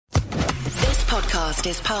podcast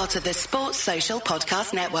is part of the Sports Social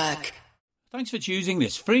Podcast Network. Thanks for choosing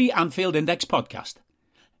this free Anfield Index podcast.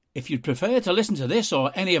 If you'd prefer to listen to this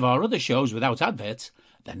or any of our other shows without adverts,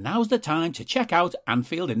 then now's the time to check out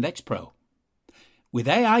Anfield Index Pro. With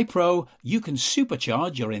AI Pro, you can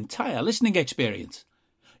supercharge your entire listening experience.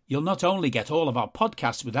 You'll not only get all of our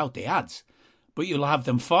podcasts without the ads, but you'll have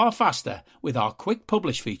them far faster with our quick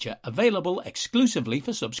publish feature available exclusively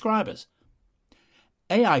for subscribers.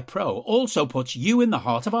 AI Pro also puts you in the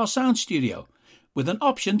heart of our sound studio, with an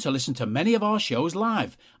option to listen to many of our shows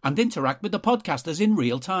live and interact with the podcasters in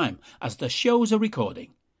real time as the shows are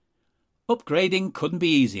recording. Upgrading couldn't be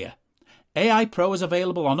easier. AI Pro is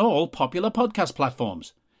available on all popular podcast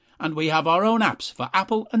platforms, and we have our own apps for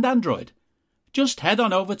Apple and Android. Just head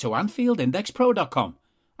on over to AnfieldIndexPro.com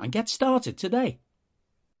and get started today.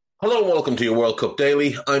 Hello and welcome to your World Cup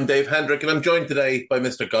Daily. I'm Dave Hendrick and I'm joined today by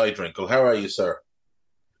Mr. Guy Drinkle. How are you, sir?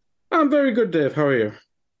 I'm very good, Dave. How are you?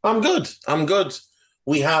 I'm good.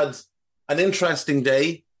 We had an interesting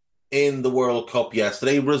day in the World Cup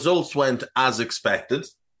yesterday. Results went as expected.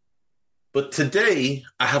 But today,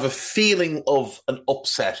 I have a feeling of an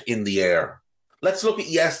upset in the air. Let's look at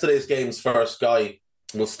yesterday's games first, Guy.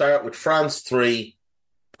 We'll start with France 3,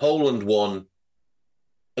 Poland 1.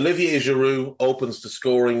 Olivier Giroud opens the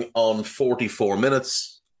scoring on 44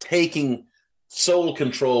 minutes, taking sole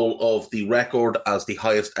control of the record as the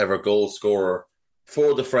highest ever goal scorer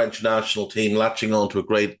for the French national team, latching on to a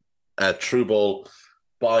great through ball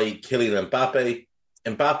by Kylian Mbappe.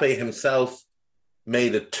 Mbappe himself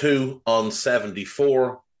made it 2 on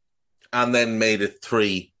 74 and then made it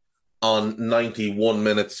 3 on 91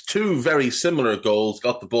 minutes. Two very similar goals,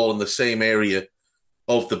 got the ball in the same area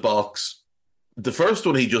of the box. The first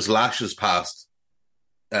one he just lashes past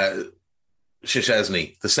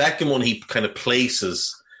Szczesny. The second one he kind of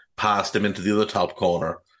places past him into the other top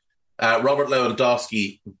corner. Robert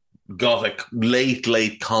Lewandowski got a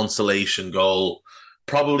late consolation goal.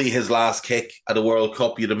 Probably his last kick at a World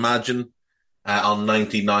Cup, you'd imagine, on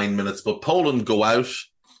 99 minutes. But Poland go out.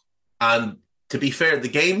 And to be fair, the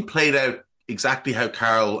game played out exactly how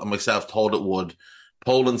Carl and myself thought it would.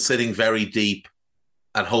 Poland sitting very deep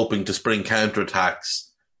and hoping to spring counterattacks.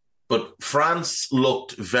 But France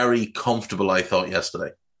looked very comfortable, I thought,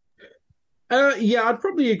 yesterday. Yeah, I'd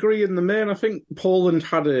probably agree in the main. I think Poland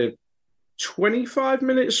had a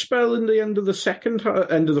 25-minute spell in the end of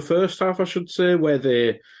the first half, I should say, where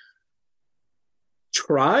they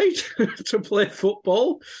tried to play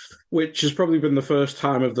football, which has probably been the first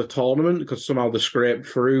time of the tournament because somehow they scraped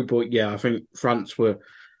through. But yeah, I think France were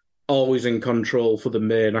always in control for the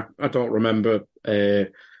main. I don't remember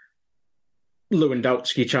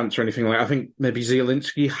Lewandowski chance or anything like that. I think maybe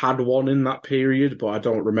Zielinski had one in that period, but I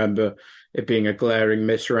don't remember it being a glaring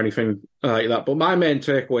miss or anything like that. But my main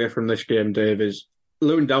takeaway from this game, Dave, is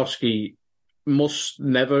Lewandowski must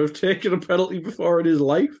never have taken a penalty before in his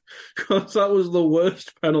life, because that was the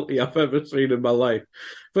worst penalty I've ever seen in my life.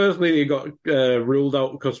 Firstly, he got ruled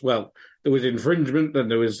out because, well, there was infringement, and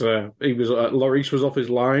there was Lloris was off his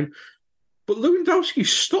line. But Lewandowski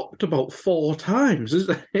stopped about 4 times,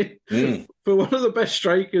 isn't it? For one of the best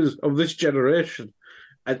strikers of this generation.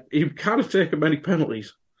 And he can't have taken many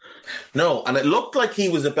penalties. No, and it looked like he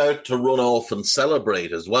was about to run off and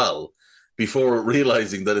celebrate as well before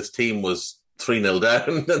realising that his team was 3-0 down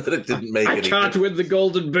and that it didn't make any difference. I can't win the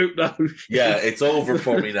golden boot now. Yeah, it's over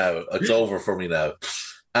for me now.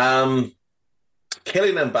 Kylian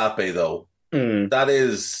Mbappe, though, that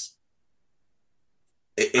is...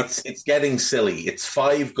 It's getting silly. It's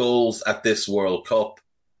 5 goals at this World Cup.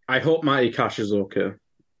 I hope Matty Cash is okay.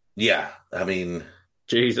 Yeah, I mean...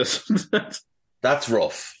 Jesus. That's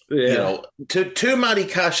rough. Yeah. You know, to Matty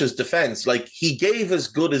Cash's defence, like, he gave as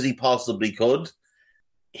good as he possibly could.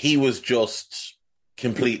 He was just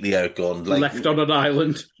completely outgunned. Like, left on an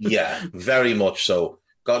island. Yeah, very much so.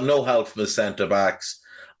 Got no help from his centre-backs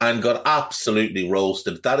and got absolutely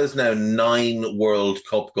roasted. That is now 9 World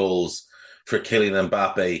Cup goals for Kylian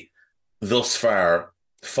Mbappe thus far,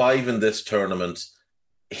 5 in this tournament.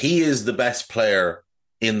 He is the best player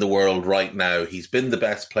in the world right now. He's been the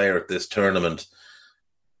best player at this tournament.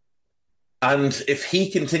 And if he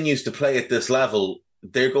continues to play at this level,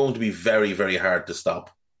 they're going to be very, very hard to stop.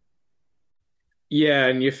 Yeah,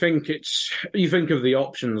 and you think of the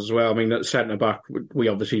options as well. I mean, at centre-back, we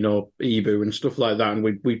obviously know Ibu and stuff like that, and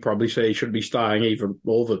we'd probably say he should be starting even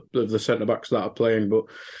over the centre-backs that are playing, but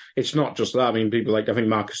it's not just that. I mean, people like, I think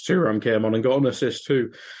Marcus Thuram came on and got an assist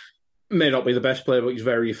too. May not be the best player, but he's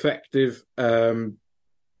very effective. They've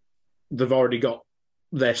already got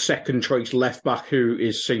their second choice left back, who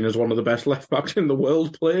is seen as one of the best left backs in the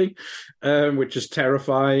world, playing, which is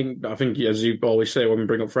terrifying. I think, as you always say when we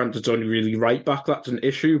bring up France, it's only really right back that's an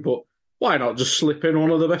issue, but why not just slip in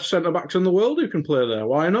one of the best centre backs in the world who can play there?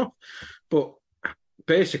 Why not? But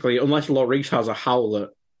basically, unless Lloris has a howler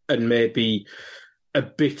and maybe a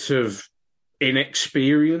bit of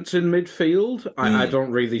inexperience in midfield, I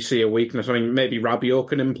don't really see a weakness. I mean, maybe Rabiot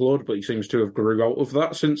can implode, but he seems to have grew out of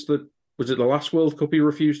that since the last World Cup he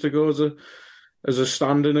refused to go as a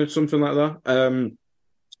stand-in or something like that.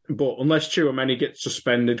 But unless Tchouaméni gets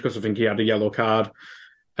suspended, because I think he had a yellow card,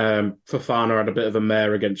 Fofana had a bit of a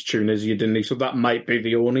mare against Tunisia, didn't he? So that might be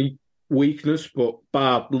the only weakness, but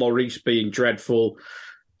bar Lloris being dreadful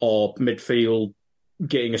or midfield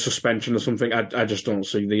getting a suspension or something, I just don't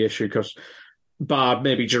see the issue, because bar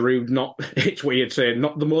maybe Giroud, it's weird saying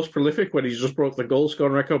not the most prolific when he's just broke the goal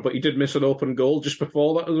scoring record, but he did miss an open goal just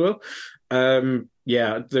before that as well.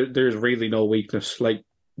 There's really no weakness. Like,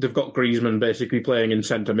 they've got Griezmann basically playing in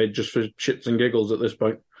centre mid just for shits and giggles at this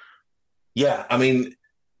point. Yeah, I mean,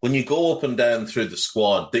 when you go up and down through the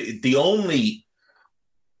squad, the only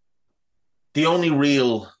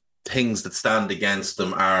real things that stand against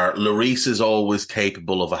them are Lloris is always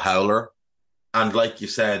capable of a howler. And like you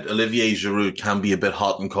said, Olivier Giroud can be a bit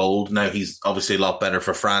hot and cold. Now, he's obviously a lot better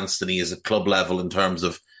for France than he is at club level in terms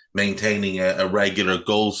of maintaining a regular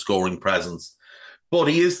goal-scoring presence. But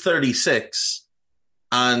he is 36,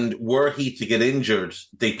 and were he to get injured,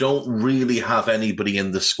 they don't really have anybody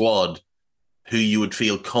in the squad who you would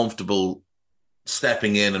feel comfortable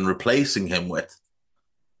stepping in and replacing him with.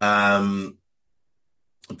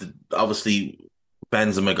 Obviously,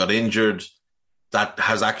 Benzema got injured. That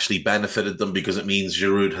has actually benefited them because it means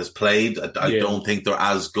Giroud has played. I don't think they're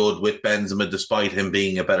as good with Benzema, despite him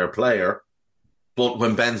being a better player. But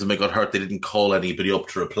when Benzema got hurt, they didn't call anybody up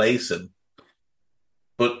to replace him.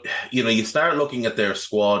 But, you start looking at their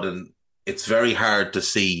squad and it's very hard to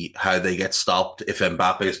see how they get stopped if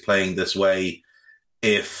Mbappe is playing this way,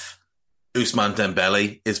 if Ousmane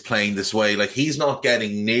Dembele is playing this way. Like, he's not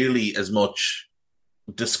getting nearly as much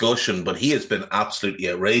discussion, but he has been absolutely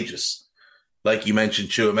outrageous. Like you mentioned,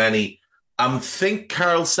 Tchouaméni. I think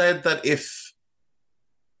Carl said that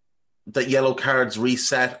that yellow cards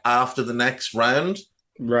reset after the next round.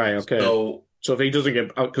 Right, okay. So if he doesn't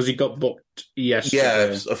get... Because he got booked yesterday.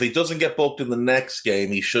 Yeah, so if he doesn't get booked in the next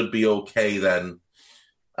game, he should be okay then.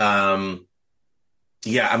 I mean,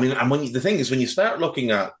 and the thing is, when you start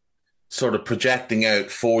looking at sort of projecting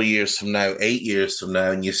out 4 years from now, 8 years from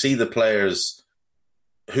now, and you see the players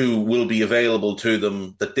who will be available to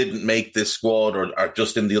them that didn't make this squad or are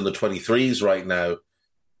just in the under-23s right now,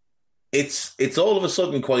 it's all of a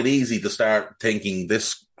sudden quite easy to start thinking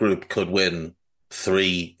this group could win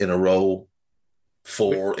 3 in a row,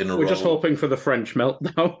 4 in a row. We're just hoping for the French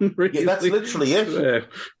meltdown, really. Yeah, that's literally it.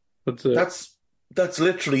 That's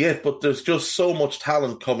literally it, but there's just so much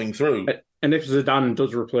talent coming through. And if Zidane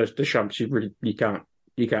does replace Deschamps, you can't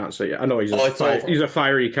see it. I know he's a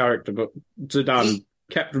fiery character, but Zidane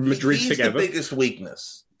kept Madrid together. He's the biggest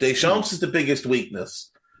weakness. Deschamps is the biggest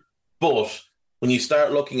weakness. But when you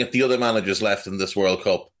start looking at the other managers left in this World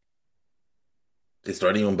Cup, is there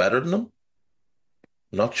anyone better than him?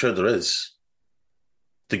 I'm not sure there is.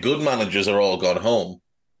 The good managers are all gone home.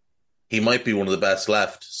 He might be one of the best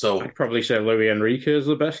left. So I'd probably say Luis Enrique is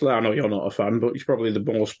the best left. I know you're not a fan, but he's probably the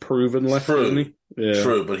most proven left, isn't he? Yeah.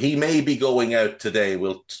 True, but he may be going out today.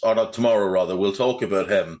 Or not tomorrow, rather. We'll talk about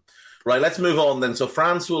him. Right, let's move on then. So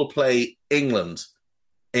France will play England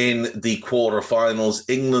in the quarterfinals.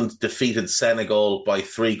 England defeated Senegal by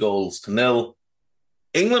 3-0.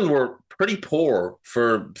 England were pretty poor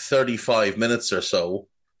for 35 minutes or so.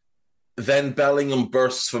 Then Bellingham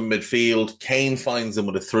bursts from midfield. Kane finds him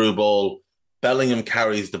with a through ball. Bellingham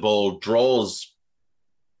carries the ball, draws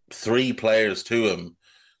 3 players to him,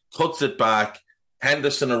 cuts it back.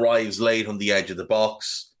 Henderson arrives late on the edge of the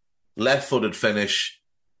box. Left-footed finish.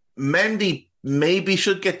 Mendy maybe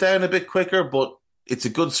should get down a bit quicker, but it's a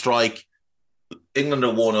good strike. England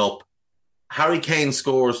are 1-up. Harry Kane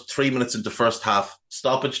scores 3 minutes into first half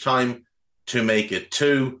stoppage time to make it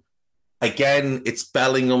 2. Again, it's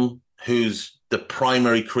Bellingham who's the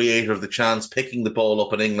primary creator of the chance, picking the ball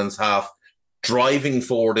up in England's half, driving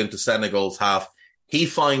forward into Senegal's half. He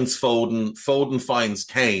finds Foden. Foden finds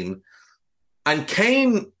Kane. And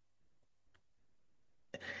Kane,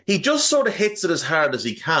 he just sort of hits it as hard as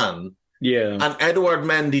he can. Yeah. And Edouard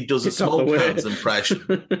Mendy does a smoke hands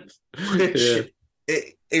impression, which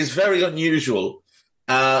is very unusual.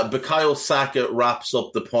 Bukayo Saka wraps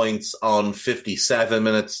up the points on 57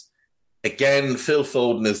 minutes. Again, Phil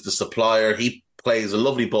Foden is the supplier. He plays a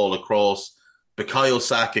lovely ball across. Bukayo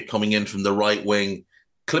Saka coming in from the right wing,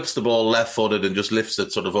 clips the ball left-footed and just lifts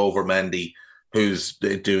it sort of over Mendy, who's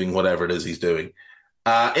doing whatever it is he's doing.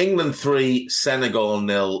 England 3, Senegal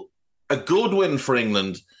 0. A good win for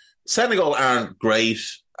England. Senegal aren't great,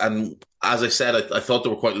 and as I said, I thought they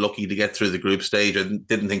were quite lucky to get through the group stage. I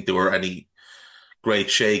didn't think there were any great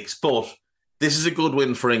shakes, but this is a good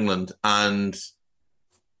win for England, and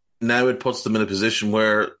now it puts them in a position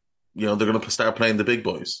where, you know, they're going to start playing the big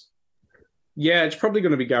boys. Yeah, it's probably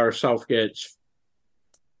going to be Gareth Southgate's,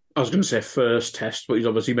 I was going to say first test, but he's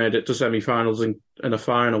obviously made it to semi-finals and a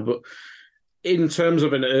final. But in terms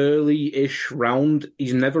of an early-ish round,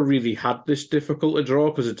 he's never really had this difficult a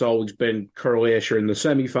draw because it's always been Croatia in the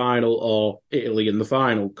semi-final or Italy in the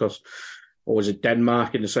final, or was it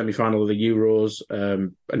Denmark in the semi-final of the Euros,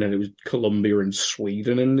 and then it was Colombia and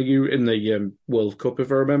Sweden in the World Cup,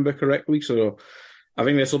 if I remember correctly. So I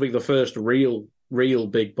think this will be the first real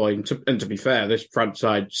big boy. And to be fair, this France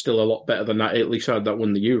side's still a lot better than that Italy side that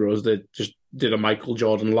won the Euros. They just did a Michael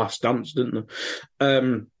Jordan last dance, didn't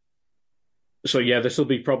they? So yeah, this will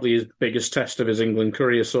be probably his biggest test of his England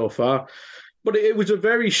career so far. But it was a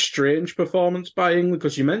very strange performance by England,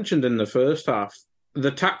 because you mentioned in the first half,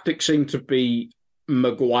 the tactic seemed to be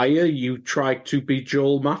Maguire, you try to be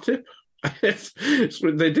Joel Matip.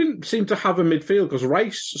 So they didn't seem to have a midfield, because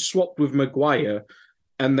Rice swapped with Maguire,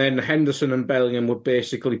 and then Henderson and Bellingham were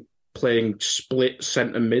basically playing split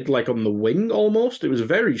centre mid, like on the wing almost. It was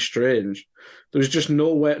very strange. There was just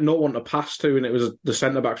no one to pass to, and it was the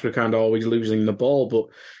centre backs were kind of always losing the ball. But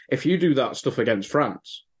if you do that stuff against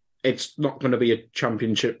France, it's not going to be a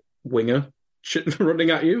championship winger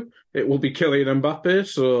running at you. It will be Kylian Mbappe.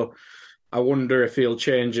 So I wonder if he'll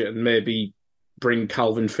change it and maybe bring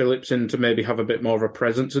Calvin Phillips in to maybe have a bit more of a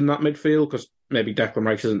presence in that midfield, because maybe Declan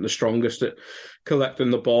Rice isn't the strongest at collecting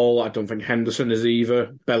the ball. I don't think Henderson is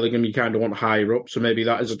either. Bellingham, you kind of want higher up, so maybe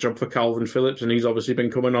that is a job for Calvin Phillips, and he's obviously been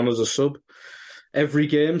coming on as a sub every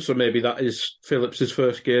game, so maybe that is Phillips'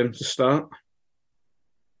 first game to start.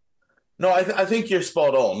 No, I think you're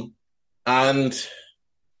spot on. And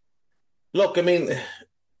look, I mean,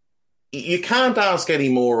 you can't ask any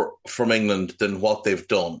more from England than what they've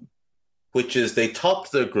done, which is they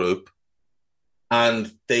topped their group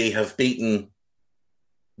and they have beaten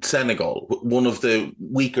Senegal, one of the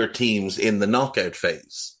weaker teams in the knockout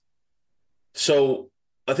phase. So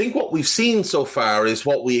I think what we've seen so far is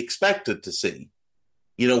what we expected to see.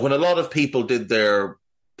 You know, when a lot of people did their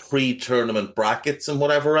pre-tournament brackets and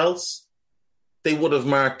whatever else, they would have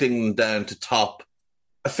marked England down to top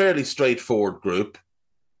a fairly straightforward group.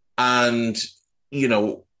 And, you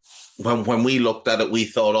know, when we looked at it, we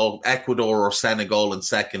thought, oh, Ecuador or Senegal in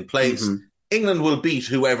second place. Mm-hmm. England will beat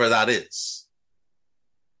whoever that is.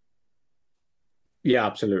 Yeah,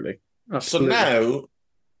 absolutely. So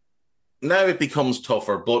now it becomes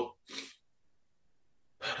tougher. But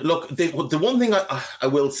look, the one thing I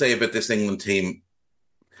will say about this England team,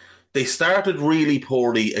 they started really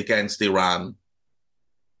poorly against Iran.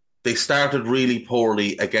 They started really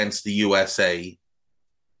poorly against the USA.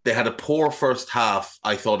 They had a poor first half,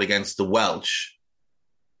 I thought, against the Welsh,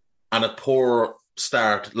 and a poor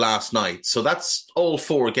start last night. So that's all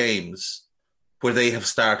 4 games where they have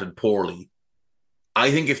started poorly. I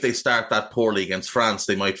think if they start that poorly against France,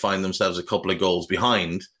 they might find themselves a couple of goals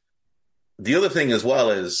behind. The other thing as well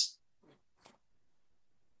is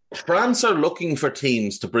France are looking for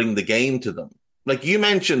teams to bring the game to them. Like you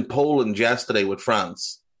mentioned Poland yesterday with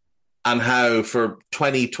France, and how for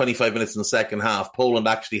 20, 25 minutes in the second half, Poland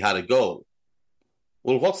actually had a go.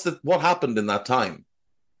 Well, what happened in that time?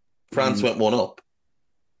 France went 1 up.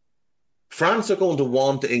 France are going to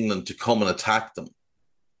want England to come and attack them.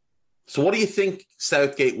 So what do you think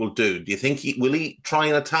Southgate will do? Do you think will he try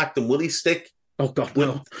and attack them? Will he stick with the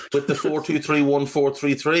 4-2-3-1,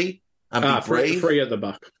 4-3-3 and be brave? 3 at the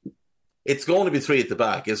back. It's going to be 3 at the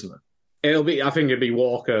back, isn't it? I think it'll be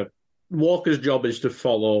Walker. Walker's job is to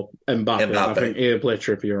follow Mbappe. I think he'll play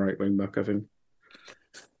Trippier right wing back, I think.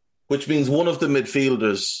 Which means one of the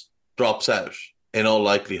midfielders drops out, in all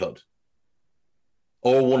likelihood.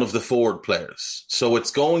 Or one of the forward players. So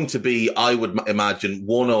it's going to be, I would imagine,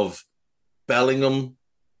 one of Bellingham,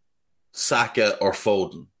 Saka, or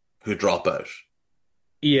Foden who drop out.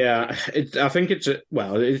 Yeah, I think it's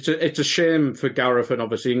a shame for Gareth, and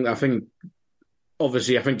obviously I think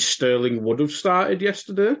Sterling would have started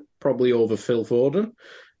yesterday, probably over Phil Foden.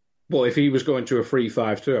 But if he was going to a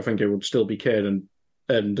 3-5-2, I think it would still be Kane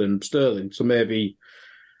and Sterling. So maybe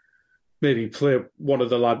play one of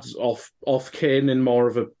the lads off Kane in more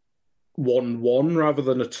of a 1-1 rather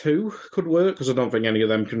than a 2 could work, because I don't think any of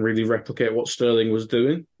them can really replicate what Sterling was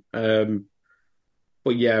doing.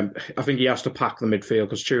 But yeah, I think he has to pack the midfield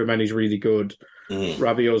because Tchouameni's really good,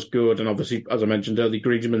 Rabiot's good, and obviously, as I mentioned earlier,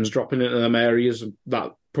 Griezmann's dropping into them areas.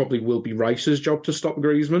 That probably will be Rice's job to stop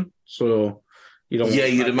Griezmann. So you don't. Yeah,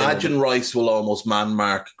 you'd imagine Rice will almost man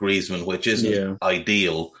mark Griezmann, which isn't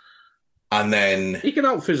ideal. And then he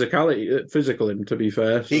can physical him. To be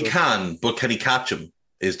fair, he can, but can he catch him?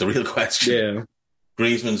 Is the real question. Yeah,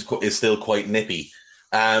 Griezmann is still quite nippy.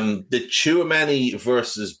 The Tchouameni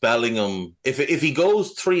versus Bellingham, if he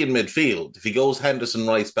goes three in midfield, if he goes Henderson,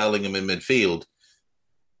 Rice, Bellingham in midfield,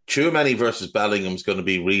 Tchouameni versus Bellingham is going to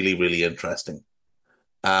be really, really interesting.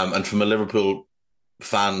 And from a Liverpool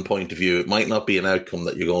fan point of view, it might not be an outcome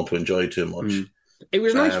that you're going to enjoy too much. It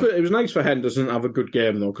was nice for Henderson to have a good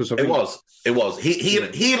game though, because it was.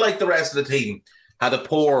 He like the rest of the team had a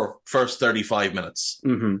poor first 35 minutes,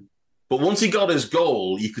 but once he got his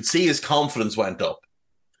goal, you could see his confidence went up.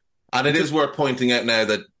 And it is worth pointing out now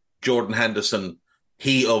that Jordan Henderson,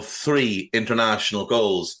 he of 3 international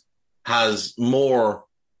goals, has more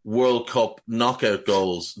World Cup knockout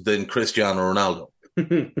goals than Cristiano Ronaldo.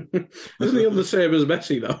 Isn't he on the same as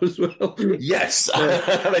Messi, though, as well? Yes,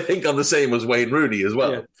 and I think on the same as Wayne Rooney as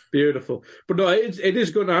well. Yeah, beautiful. But no, it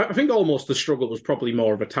is good. I think almost the struggle was probably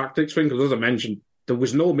more of a tactics thing, because as I mentioned, there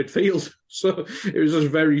was no midfield, so it was just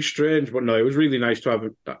very strange. But no, it was really nice to have a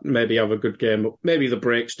good game. But maybe the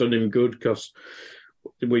break's done him good, because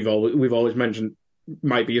we've always mentioned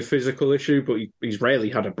might be a physical issue, but he's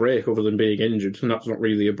rarely had a break other than being injured, and that's not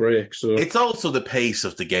really a break. So it's also the pace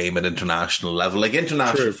of the game at international level. Like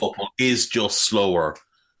international football is just slower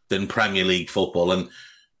than Premier League football, and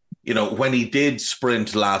when he did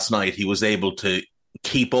sprint last night, he was able to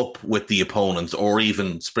keep up with the opponents or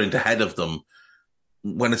even sprint ahead of them.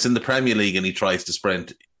 When it's in the Premier League and he tries to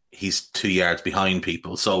sprint, he's 2 yards behind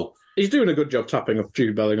people. So he's doing a good job tapping up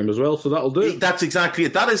Jude Bellingham as well, so that'll do. That's exactly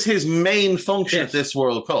it. That is his main function at this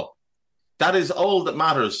World Cup. That is all that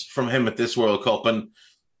matters from him at this World Cup. And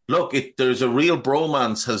look, there's a real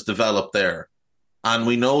bromance has developed there. And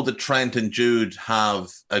we know that Trent and Jude have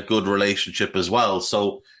a good relationship as well.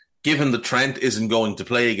 So given that Trent isn't going to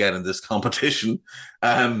play again in this competition,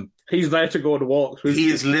 he's there to go to walks. He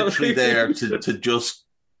is literally there to just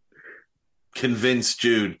convince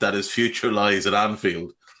Jude that his future lies at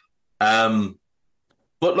Anfield. But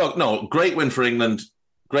look, no, great win for England.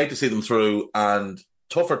 Great to see them through, and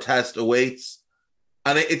tougher test awaits.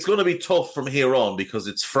 And it's going to be tough from here on, because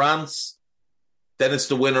it's France, then it's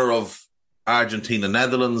the winner of Argentina,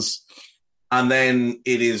 Netherlands, and then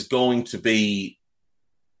it is going to be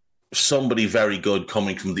somebody very good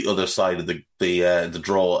coming from the other side of the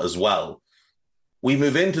draw as well. We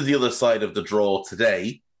move into the other side of the draw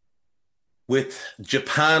today with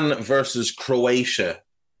Japan versus Croatia.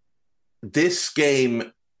 This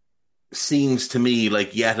game seems to me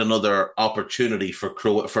like yet another opportunity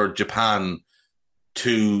for Japan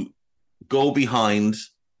to go behind,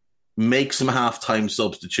 make some halftime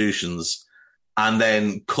substitutions, and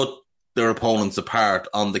then cut their opponents apart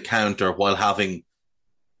on the counter while having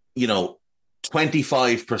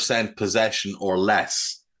 25% possession or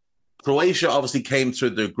less. Croatia obviously came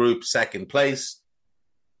through the group second place.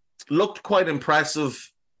 Looked quite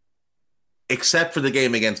impressive, except for the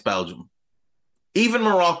game against Belgium. Even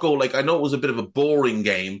Morocco, I know it was a bit of a boring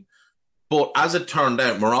game, but as it turned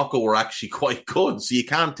out, Morocco were actually quite good, so you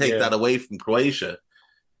can't take that away from Croatia.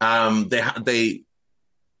 They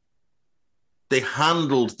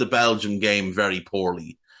handled the Belgium game very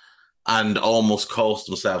poorly and almost cost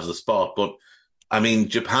themselves a spot. But,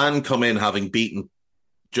 Japan come in having beaten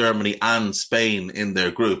Germany and Spain in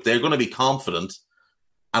their group. They're going to be confident.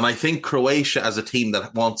 And I think Croatia, as a team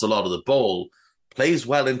that wants a lot of the ball, plays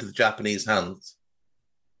well into the Japanese hands.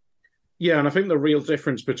 Yeah, and I think the real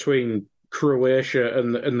difference between Croatia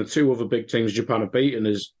and the two other big teams Japan have beaten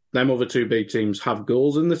is them other two big teams have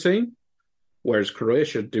goals in the team, whereas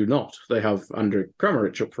Croatia do not. They have Andrej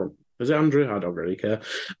Kramaric up front. Is it Andrej? I don't really care.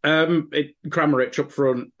 Kramaric up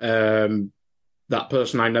front, that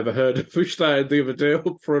person I never heard of who started the other day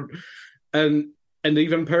up front, and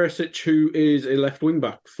even Perisic, who is a left wing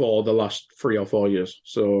back for the last 3 or 4 years.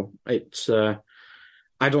 So it's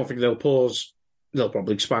I don't think they'll pose. They'll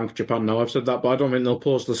probably spank Japan now, I've said that, but I don't think they'll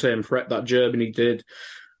pose the same threat that Germany did.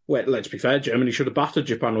 Well, let's be fair, Germany should have battered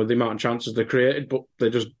Japan with the amount of chances they created, but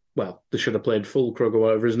they should have played Füllkrug or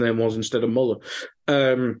whatever his name was instead of Muller.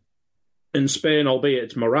 In Spain, albeit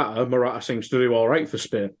it's Morata seems to do all right for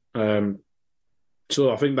Spain.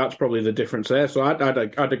 So I think that's probably the difference there. So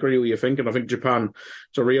I'd agree with you thinking. I think Japan,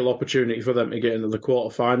 it's a real opportunity for them to get into the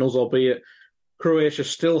quarterfinals, albeit Croatia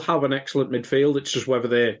still have an excellent midfield. It's just whether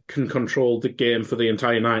they can control the game for the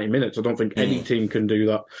entire 90 minutes. I don't think any team can do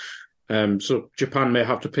that. So Japan may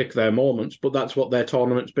have to pick their moments, but that's what their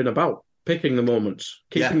tournament's been about. Picking the moments,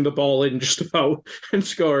 keeping the ball in just about and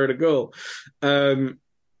scoring a goal.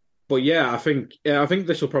 But yeah, I think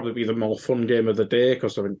this will probably be the more fun game of the day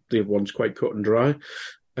because I think the other one's quite cut and dry.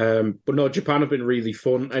 But no, Japan have been really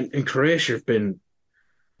fun, and Croatia have been.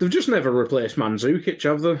 They've just never replaced Mandzukic,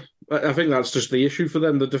 have they? I think that's just the issue for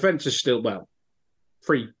them. The defence is still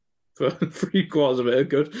for 3/4 of it are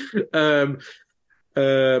good.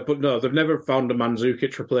 But no, they've never found a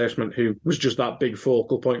Mandzukic replacement who was just that big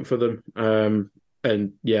focal point for them.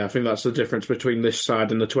 And yeah, I think that's the difference between this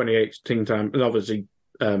side and the 2018 time. And obviously,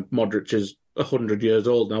 Modric is 100 years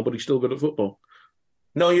old now, but he's still good at football.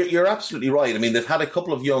 No, you're absolutely right. I mean, they've had a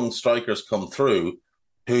couple of young strikers come through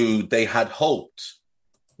who they had hoped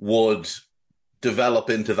would develop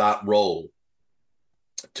into that role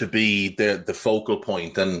to be the focal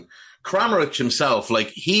point. And Kramaric himself, like,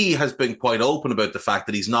 he has been quite open about the fact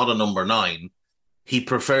that he's not a number 9. He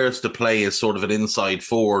prefers to play as sort of an inside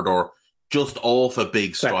forward or just off a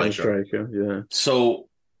big striker. Yeah. So,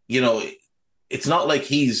 it's not like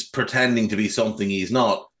he's pretending to be something he's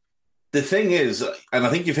not. The thing is, and I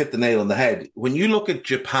think you've hit the nail on the head, when you look at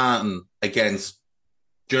Japan against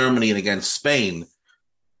Germany and against Spain,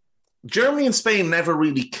 Germany and Spain never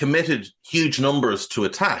really committed huge numbers to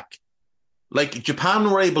attack. Like, Japan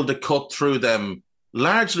were able to cut through them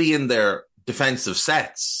largely in their defensive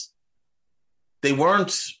sets. They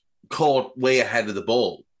weren't caught way ahead of the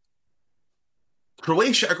ball.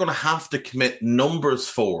 Croatia are going to have to commit numbers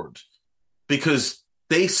forward because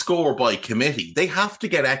they score by committee. They have to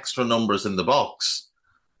get extra numbers in the box.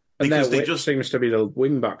 And because they just seems to be the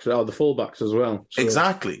wing backs or the full backs as well. So,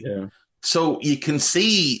 exactly. Yeah. So you can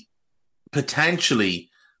see potentially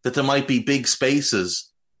that there might be big spaces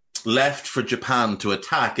left for Japan to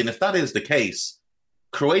attack. And if that is the case,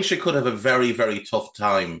 Croatia could have a very, very tough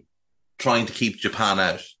time trying to keep Japan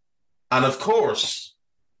out. And of course,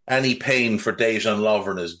 any pain for Dejan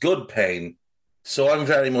Lovren is good pain. So I'm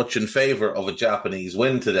very much in favour of a Japanese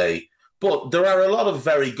win today. But there are a lot of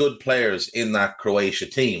very good players in that Croatia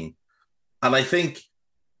team. And I think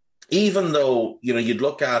even though, you'd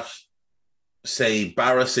look at, say,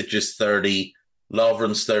 Barisic is 30,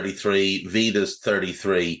 Lovren's 33, Vida's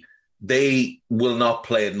 33, they will not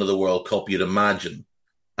play another World Cup, you'd imagine.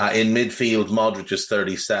 In midfield, Modric is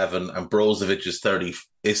 37 and Brozovic is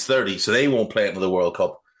 30, so they won't play another World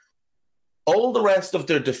Cup. All the rest of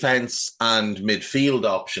their defence and midfield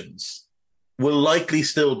options will likely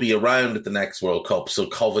still be around at the next World Cup. So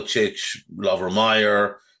Kovacic, Lovro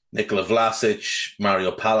Majer, Nikola Vlasic,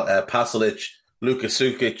 Mario Pasalic, Luka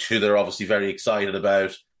Sukic, who they're obviously very excited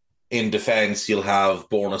about. In defence, you'll have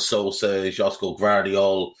Borna Sosa, Josko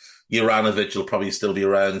Gvardiol, Juranovic will probably still be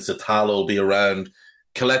around, Satalo will be around,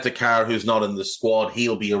 Kaletakar, who's not in the squad,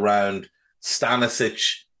 he'll be around,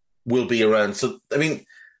 Stanisic will be around. So, I mean,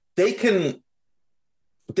 they can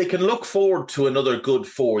look forward to another good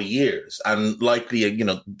 4 years, and likely,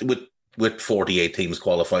 with 48 teams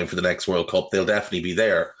qualifying for the next World Cup, they'll definitely be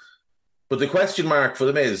there. But the question mark for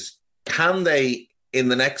them is, can they, in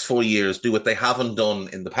the next 4 years, do what they haven't done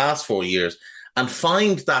in the past 4 years and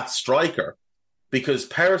find that striker? Because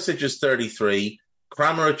Perisic is 33,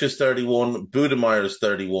 Kramaric is 31, Budemeyer is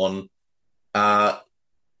 31, Levaya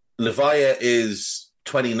is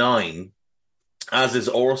 29, as is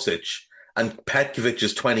Orsic, and Petkovic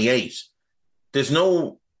is 28. There's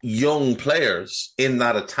no young players in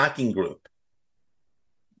that attacking group.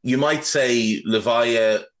 You might say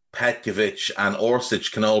Levaya, Petkovic and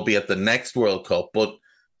Orsic can all be at the next World Cup, but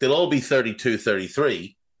they'll all be 32,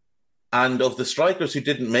 33. And of the strikers who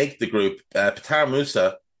didn't make the group, Petar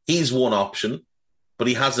Musa, he's one option, but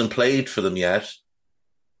he hasn't played for them yet.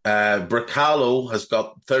 Bracalo has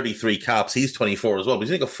got 33 caps. He's 24 as well, but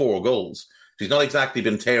he's only got 4 goals. He's not exactly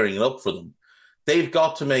been tearing it up for them. They've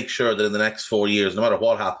got to make sure that in the next 4 years, no matter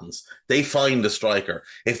what happens, they find a striker.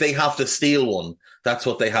 If they have to steal one, that's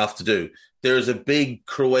what they have to do. There's a big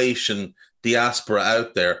Croatian diaspora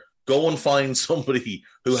out there. Go and find somebody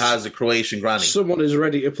who has a Croatian granny. Someone is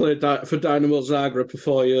ready to play for Dynamo Zagreb for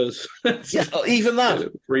 4 years. Yeah, even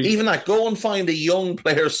that. Go and find a young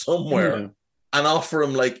player somewhere and offer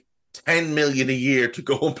him like 10 million a year to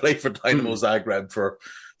go and play for Dynamo Zagreb for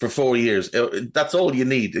 4 years. That's all you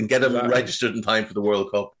need, and get him registered in time for the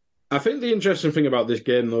World Cup. I think the interesting thing about this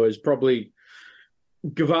game, though, is probably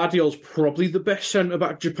Gvardiol's probably the best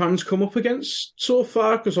centre-back Japan's come up against so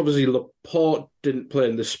far, because obviously Laporte didn't play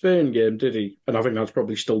in the Spain game, did he? And I think that's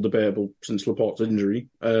probably still debatable since Laporte's injury.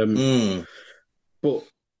 But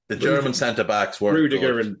the German centre-backs were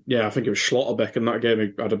Rudiger good. And I think it was Schlotterbeck in that game.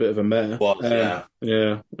 He had a bit of a mare.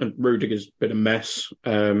 Yeah, and Rudiger's been a mess.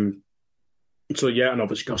 So, yeah, and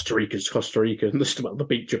obviously Costa Rica, and they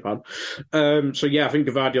beat Japan. So, yeah, I think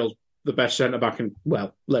Gvardiol's the best centre-back, and,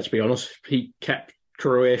 well, let's be honest, he kept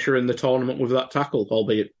Croatia in the tournament with that tackle,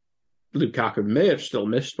 albeit Lukaku may have still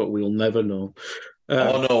missed, but we'll never know.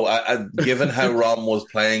 Given how Rom was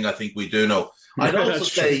playing, I think we do know. I'd also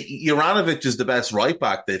say Juranovic is the best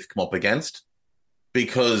right-back they've come up against,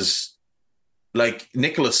 because, like,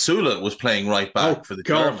 Nicolas Sula was playing right-back for the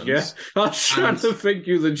Germans. Yeah. I was trying to think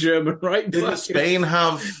who the German right-back Didn't Spain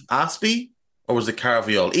have Aspie, or was it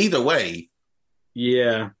Carviol? Either way,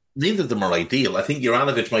 yeah, neither of them are ideal. I think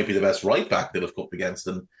Juranovic might be the best right-back they've come up against,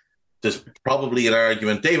 and there's probably an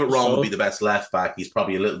argument. David Raum would be the best left-back. He's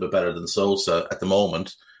probably a little bit better than Sosa at the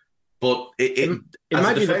moment. But it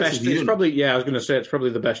might be the best. It's probably, I was going to say it's probably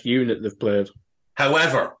the best unit they've played.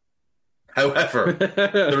 However,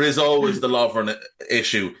 there is always the Lovren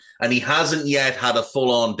issue, and he hasn't yet had a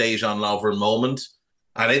full-on Dejan Lovren moment,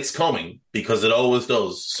 and it's coming because it always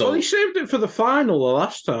does. So, well, he saved it for the final the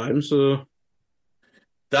last time, so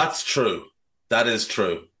that's true. That is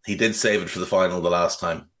true. He did save it for the final the last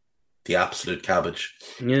time. The absolute cabbage.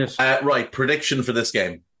 Yes. Right, prediction for this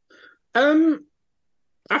game.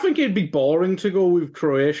 I think it'd be boring to go with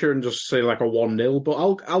Croatia and just say like a 1-0, but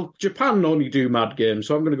I'll Japan only do mad games,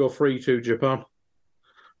 so I'm going to go 3-2 Japan.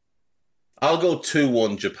 I'll go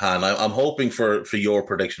 2-1 Japan. I'm hoping for your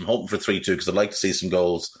prediction. I'm hoping for 3-2 because I'd like to see some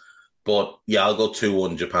goals. But yeah, I'll go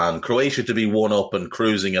 2-1 Japan. Croatia to be 1-up and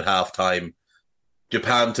cruising at halftime.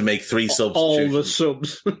 Japan to make 3 substitutions. All the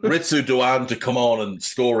subs. Ritsu Doan to come on and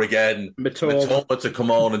score again. Mitoma to come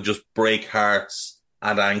on and just break hearts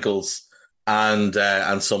and ankles. And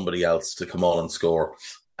somebody else to come on and score.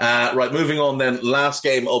 Right, moving on then. Last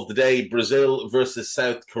game of the day, Brazil versus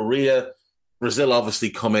South Korea. Brazil obviously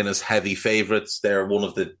come in as heavy favourites. They're one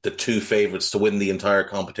of the 2 favourites to win the entire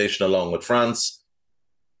competition along with France.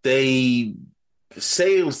 They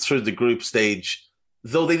sailed through the group stage,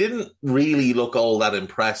 though they didn't really look all that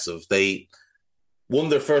impressive. They won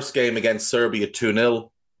their first game against Serbia 2-0.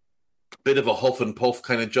 Bit of a huff and puff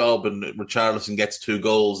kind of job, and Richarlison gets 2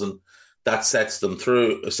 goals, and that sets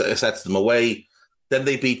them away. Then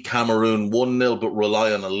they beat Cameroon 1-0, but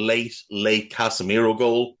rely on a late Casemiro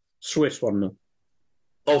goal. Swiss 1-0.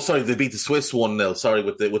 Oh, sorry, they beat the Swiss 1-0. Sorry,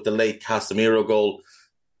 with the late Casemiro goal,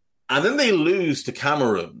 and then they lose to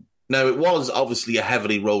Cameroon. Now it was obviously a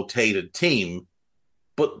heavily rotated team,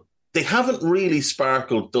 but they haven't really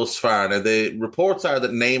sparkled thus far. Now the reports are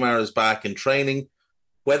that Neymar is back in training.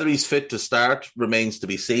 Whether he's fit to start remains to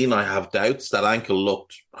be seen. I have doubts. That ankle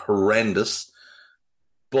looked horrendous.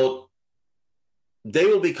 But they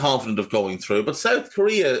will be confident of going through. But South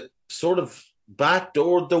Korea sort of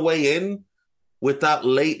backdoored their way in with that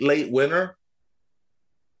late winner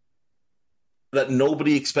that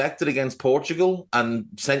nobody expected against Portugal and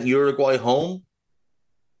sent Uruguay home.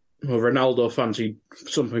 Well, Ronaldo fancied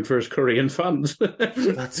something for his Korean fans.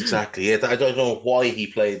 That's exactly it. I don't know why he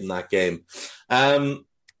played in that game.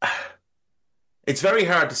 It's very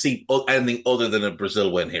hard to see anything other than a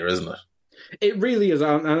Brazil win here, isn't it? It really is,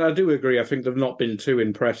 and I do agree. I think they've not been too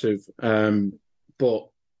impressive, but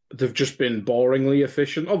they've just been boringly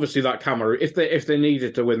efficient. Obviously, that Cameroon, if they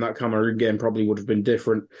needed to win that Cameroon game, probably would have been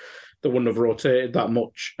different. They wouldn't have rotated that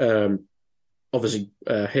much. Obviously,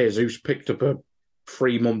 Jesus picked up a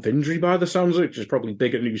 3-month injury by the sounds of it, which is probably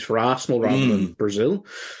bigger news for Arsenal rather than Brazil,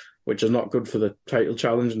 which is not good for the title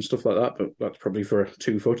challenge and stuff like that, but that's probably for a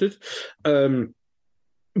 2-footed.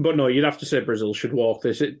 But no, you'd have to say Brazil should walk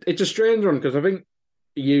this. It's a strange one because I think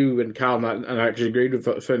you and Carl and I actually agreed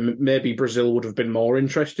with for maybe Brazil would have been more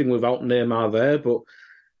interesting without Neymar there, but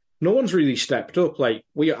no one's really stepped up. I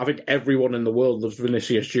think everyone in the world loves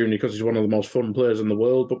Vinicius Junior because he's one of the most fun players in the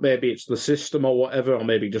world, but maybe it's the system or whatever, or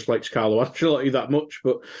maybe he just likes Carlo Ancelotti that much,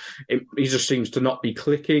 but he just seems to not be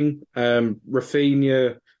clicking.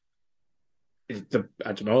 Rafinha, I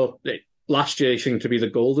don't know. Last year, he seemed to be the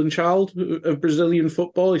golden child of Brazilian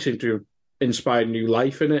football. He seemed to have inspired new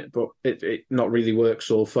life in it, but it not really worked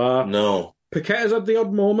so far. No. Paqueta's had the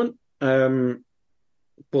odd moment.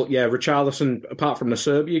 But yeah, Richarlison, apart from the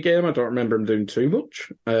Serbia game, I don't remember him doing too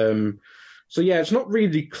much. So yeah, it's not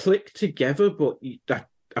really clicked together, but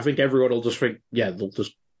I think everyone will just think, yeah, they'll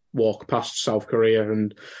just walk past South Korea,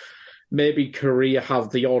 and maybe Korea have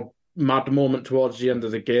the odd mad moment towards the end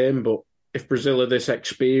of the game, but if Brazil are this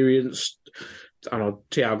experienced, I know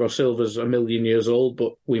Thiago Silva's a million years old,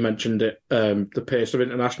 but we mentioned it, the pace of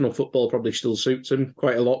international football probably still suits him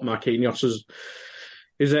quite a lot. Marquinhos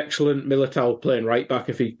is excellent. Militao playing right back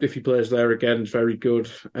if he plays there again is very good.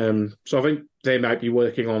 So I think they might be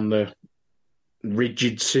working on the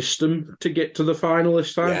rigid system to get to the final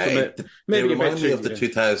this time. Yeah, So they maybe remind me of the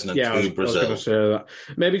 2002 Brazil. I was going to say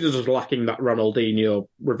that. Maybe they're just lacking that Ronaldinho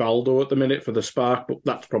Rivaldo at the minute for the spark, but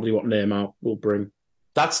that's probably what Neymar will bring.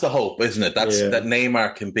 That's the hope, isn't it? That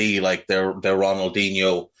Neymar can be like their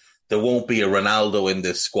Ronaldinho. There won't be a Ronaldo in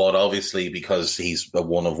this squad, obviously, because he's a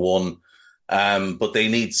one of one. But they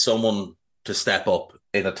need someone to step up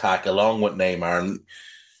in attack along with Neymar. And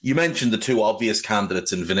you mentioned the two obvious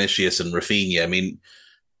candidates in Vinicius and Rafinha. I mean,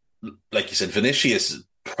 like you said, Vinicius is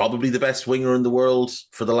probably the best winger in the world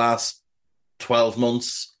for the last 12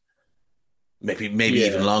 months. Maybe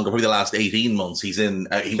even longer, probably the last 18 months. He was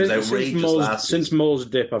outrageous last season. Since Mo's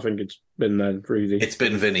dip, I think it's been then, really. It's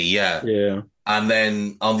been Vinny, yeah. Yeah. And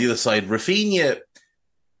then on the other side, Rafinha,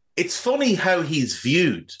 it's funny how he's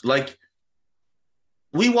viewed. Like,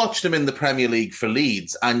 we watched him in the Premier League for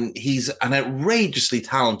Leeds, and he's an outrageously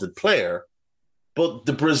talented player, but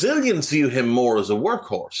the Brazilians view him more as a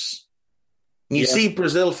workhorse. You see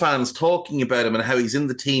Brazil fans talking about him and how he's in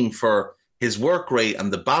the team for his work rate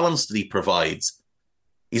and the balance that he provides.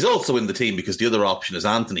 He's also in the team because the other option is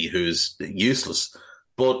Anthony, who's useless.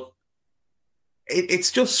 But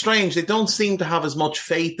it's just strange. They don't seem to have as much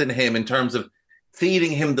faith in him in terms of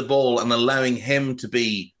feeding him the ball and allowing him to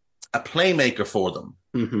be a playmaker for them.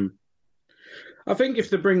 Mm-hmm. I think if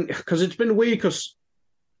they bring... Because it's been weird because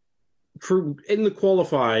in the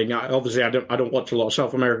qualifying, obviously I don't watch a lot of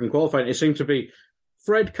South American qualifying. It seemed to be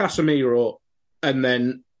Fred, Casemiro, and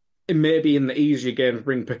then maybe in the easier games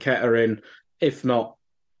bring Paqueta in, if not,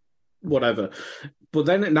 whatever. But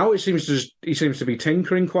then now he seems to be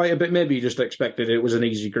tinkering quite a bit. Maybe he just expected it was an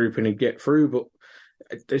easy group and he'd get through, but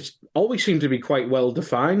it's always seemed to be quite well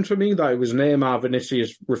defined for me that it was Neymar,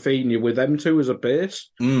 Vinicius, Rafinha with them two as a base.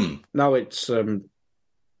 Now it's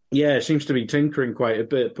it seems to be tinkering quite a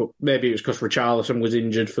bit, but maybe it was because Richarlison was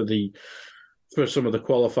injured for some of the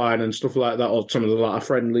qualifying and stuff like that, or some of the latter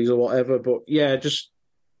friendlies or whatever. But yeah,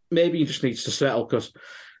 maybe he just needs to settle because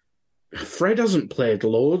Fred hasn't played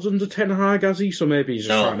loads under Ten Hag, has he? So maybe he's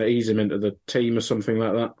just trying to ease him into the team or something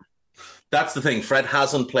like that. That's the thing. Fred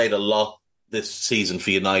hasn't played a lot this season for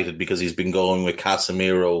United because he's been going with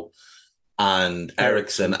Casemiro and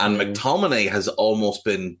Eriksen, and McTominay has almost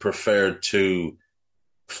been preferred to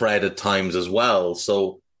Fred at times as well.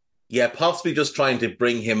 So, yeah, possibly just trying to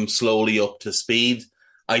bring him slowly up to speed.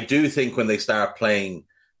 I do think when they start playing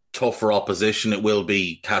tougher opposition, it will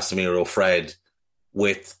be Casemiro, Fred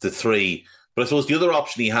with the three. But I suppose the other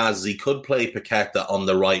option he has is he could play Paqueta on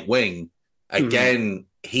the right wing. Again,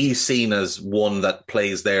 he's seen as one that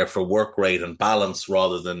plays there for work rate and balance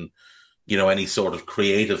rather than, any sort of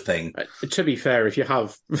creative thing. To be fair, if you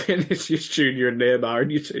have Vinicius Junior and Neymar in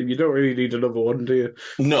your team, you don't really need another one, do you?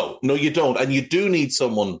 No, you don't. And you do need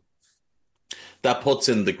someone that puts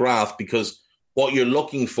in the graft, because what you're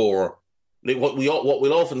looking for, what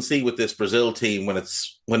we'll often see with this Brazil team when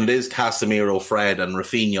it is Casemiro, Fred, and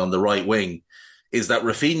Rafinha on the right wing, is that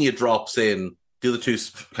Rafinha drops in, the other two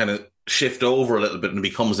kind of shift over a little bit and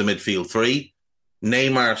becomes a midfield three.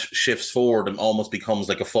 Neymar shifts forward and almost becomes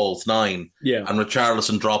like a false nine. Yeah. And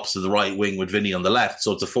Richarlison drops to the right wing with Vinny on the left.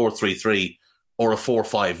 So it's a 4-3-3 or a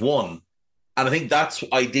 4-5-1. And I think that's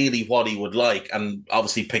ideally what he would like. And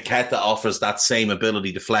obviously Paqueta offers that same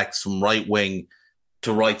ability to flex from right wing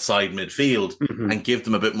to right side midfield and give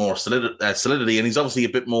them a bit more solidity. And he's obviously a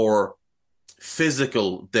bit more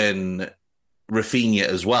physical than Rafinha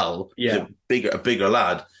as well. Yeah. He's a bigger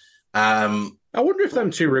lad. I wonder if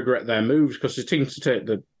them two regret their moves, because it seems to take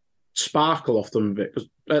the sparkle off them a bit. Because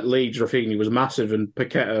at Leeds, Rafinha was massive, and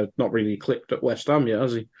Paqueta not really clicked at West Ham yet,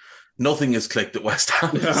 has he? Nothing has clicked at West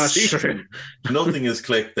Ham. That's true. Nothing has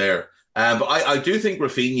clicked there. But I do think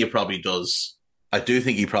Rafinha probably does. I do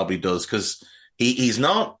think he probably does, because he's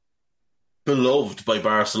not beloved by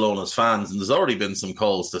Barcelona's fans, and there's already been some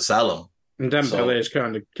calls to sell him. And Dembele's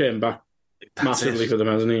kind of came back massively for them,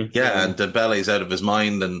 hasn't he? Yeah, and Dembele's out of his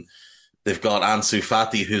mind, and they've got Ansu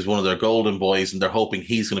Fati, who's one of their golden boys, and they're hoping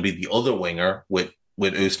he's going to be the other winger with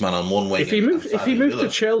Usman on one wing. If he moved to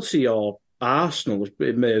Chelsea or Arsenal,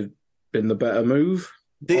 it may have been the better move.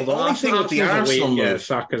 The only thing with the Arsenal move,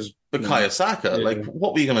 Saka's Bukayo Saka, like,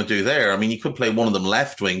 what were you going to do there? I mean, you could play one of them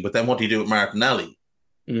left wing, but then what do you do with Martinelli?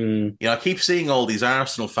 I keep seeing all these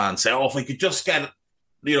Arsenal fans say, if we could just get,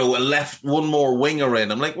 one more winger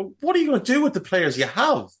in. I'm like, well, what are you going to do with the players you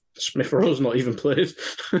have? Smith Rowe's not even played.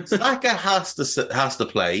 Saka has to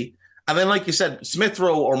play. And then, like you said, Smith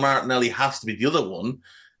Rowe or Martinelli has to be the other one.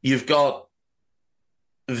 You've got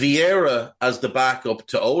Vieira as the backup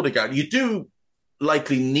to Odegaard. You do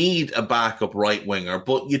likely need a backup right winger,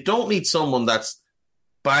 but you don't need someone that's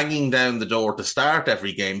banging down the door to start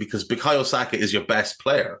every game because Bukayo Saka is your best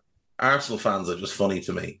player. Arsenal fans are just funny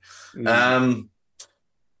to me. Kim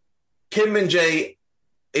Min-jae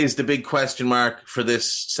is the big question mark for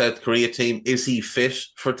this South Korea team. Is he fit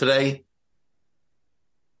for today?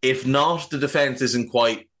 If not, the defence isn't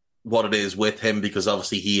quite what it is with him because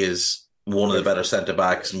obviously he is one of the better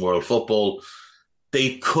centre-backs in world football.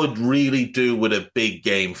 They could really do with a big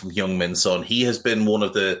game from Heung-min Son. He has been one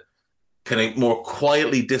of the kind of more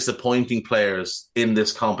quietly disappointing players in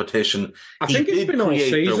this competition. I think it's been all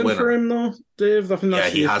season for him, though, Dave. I think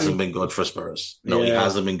that's he hasn't been good for Spurs. No, he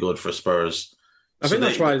hasn't been good for Spurs. I think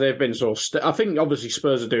that's why they've been so... I think, obviously,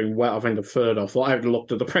 Spurs are doing well. I think they're third off. I haven't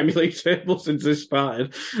looked at the Premier League table since this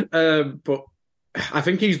started. But I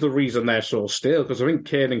think he's the reason they're so still, because I think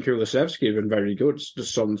Kane and Kulusevski have been very good. The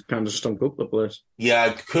Suns kind of stunk up the place.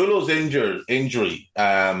 Yeah, Kulo's injury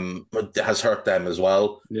has hurt them as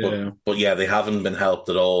well. Yeah. But yeah, they haven't been helped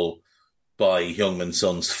at all by Heung-min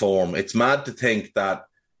Son's form. It's mad to think that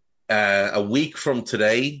a week from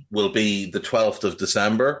today will be the 12th of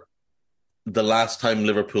December. The last time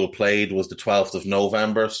Liverpool played was the 12th of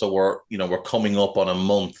November, so we're coming up on a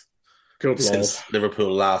month since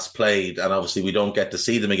Liverpool last played, and obviously we don't get to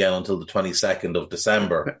see them again until the 22nd of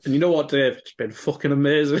December. And you know what, Dave? It's been fucking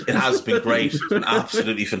amazing. It has been great. It's been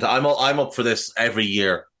absolutely fantastic. I'm up for this every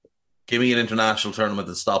year. Give me an international tournament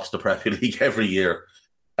that stops the Premier League every year.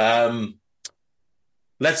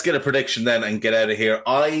 Let's get a prediction then and get out of here.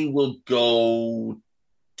 I will go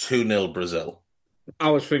 2-0 Brazil.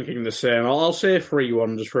 I was thinking the same. I'll say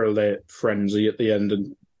 3-1 just for a late frenzy at the end,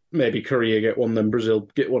 and maybe Korea get one, then Brazil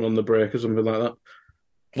get one on the break or something like that.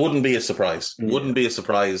 Wouldn't be a surprise. Yeah. Wouldn't be a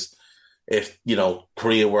surprise if,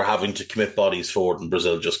 Korea were having to commit bodies forward and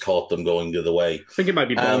Brazil just caught them going the other way. I think it might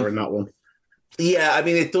be better in that one. Yeah, I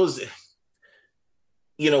mean, it does.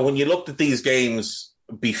 When you looked at these games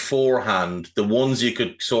beforehand, the ones you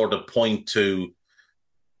could sort of point to,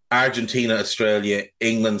 Argentina, Australia,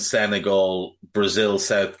 England, Senegal, Brazil,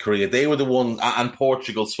 South Korea, they were the ones, and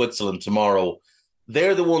Portugal, Switzerland tomorrow.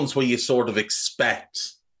 They're the ones where you sort of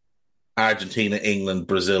expect Argentina, England,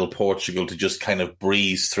 Brazil, Portugal to just kind of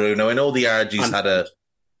breeze through. Now, I know the Argies had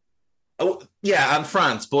and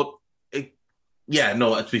France, but to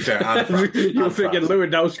be fair, and France. You're thinking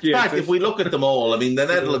Lewandowski. In fact, if we look at them all, I mean, the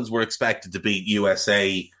Netherlands were expected to beat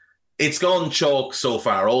USA. It's gone chalk so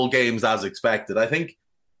far, all games as expected. I think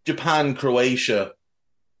Japan, Croatia,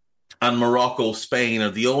 and Morocco, Spain are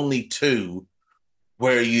the only two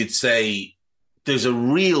where you'd say there's a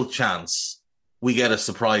real chance we get a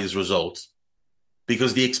surprise result,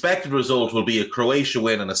 because the expected result will be a Croatia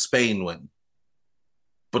win and a Spain win.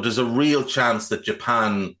 But there's a real chance that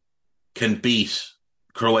Japan can beat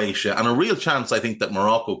Croatia, and a real chance, I think, that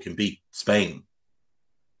Morocco can beat Spain.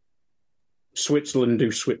 Switzerland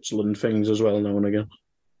do Switzerland things as well now and again.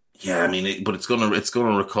 Yeah, I mean, but it's gonna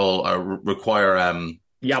require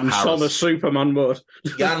Jan Sommer Superman mode.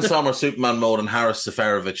 Jan Sommer Superman mode and Haris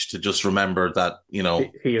Seferovic to just remember that,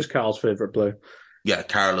 he is Carl's favourite player. Yeah,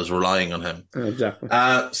 Carl is relying on him. Exactly.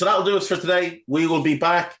 So that'll do us for today. We will be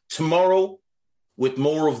back tomorrow with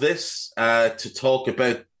more of this to talk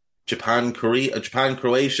about Japan,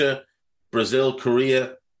 Croatia, Brazil,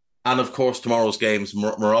 Korea, and of course tomorrow's games,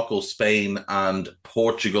 Morocco, Spain, and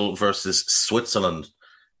Portugal versus Switzerland.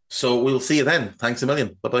 So we'll see you then. Thanks a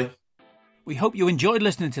million. Bye-bye. We hope you enjoyed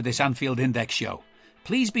listening to this Anfield Index show.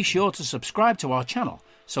 Please be sure to subscribe to our channel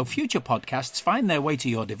so future podcasts find their way to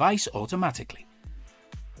your device automatically.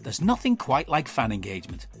 There's nothing quite like fan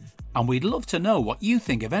engagement, and we'd love to know what you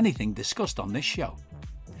think of anything discussed on this show.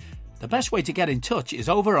 The best way to get in touch is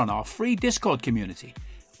over on our free Discord community,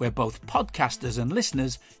 where both podcasters and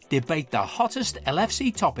listeners debate the hottest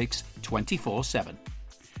LFC topics 24/7.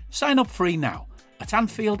 Sign up free now at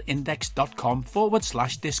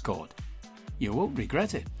AnfieldIndex.com/Discord. You won't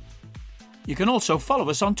regret it. You can also follow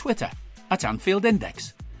us on Twitter at Anfield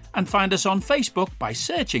Index and find us on Facebook by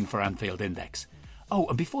searching for Anfield Index. Oh,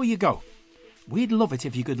 and before you go, we'd love it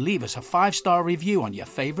if you could leave us a 5-star review on your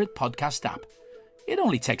favourite podcast app. It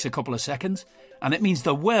only takes a couple of seconds, and it means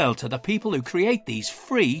the world to the people who create these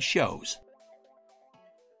free shows.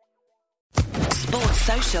 Sports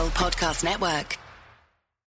Social Podcast Network.